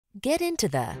Get into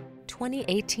the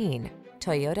 2018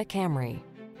 Toyota Camry.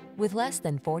 With less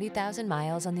than 40,000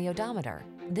 miles on the odometer,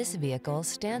 this vehicle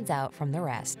stands out from the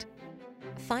rest.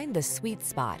 Find the sweet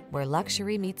spot where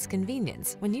luxury meets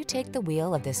convenience when you take the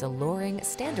wheel of this alluring,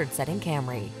 standard-setting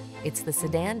Camry. It's the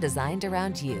sedan designed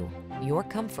around you, your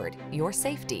comfort, your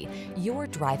safety, your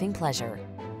driving pleasure.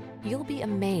 You'll be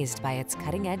amazed by its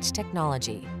cutting-edge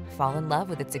technology, fall in love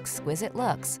with its exquisite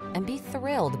looks, and be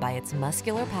thrilled by its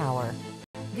muscular power.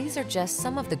 These are just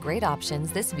some of the great options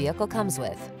this vehicle comes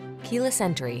with: keyless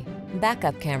entry,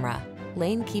 backup camera,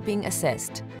 lane keeping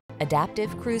assist,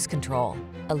 adaptive cruise control,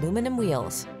 aluminum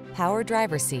wheels, power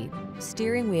driver's seat,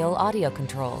 steering wheel audio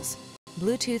controls,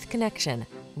 Bluetooth connection,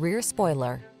 rear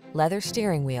spoiler, leather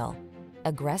steering wheel.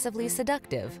 Aggressively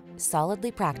seductive,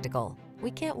 solidly practical.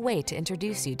 We can't wait to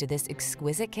introduce you to this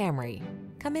exquisite Camry.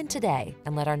 Come in today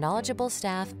and let our knowledgeable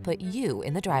staff put you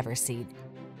in the driver's seat.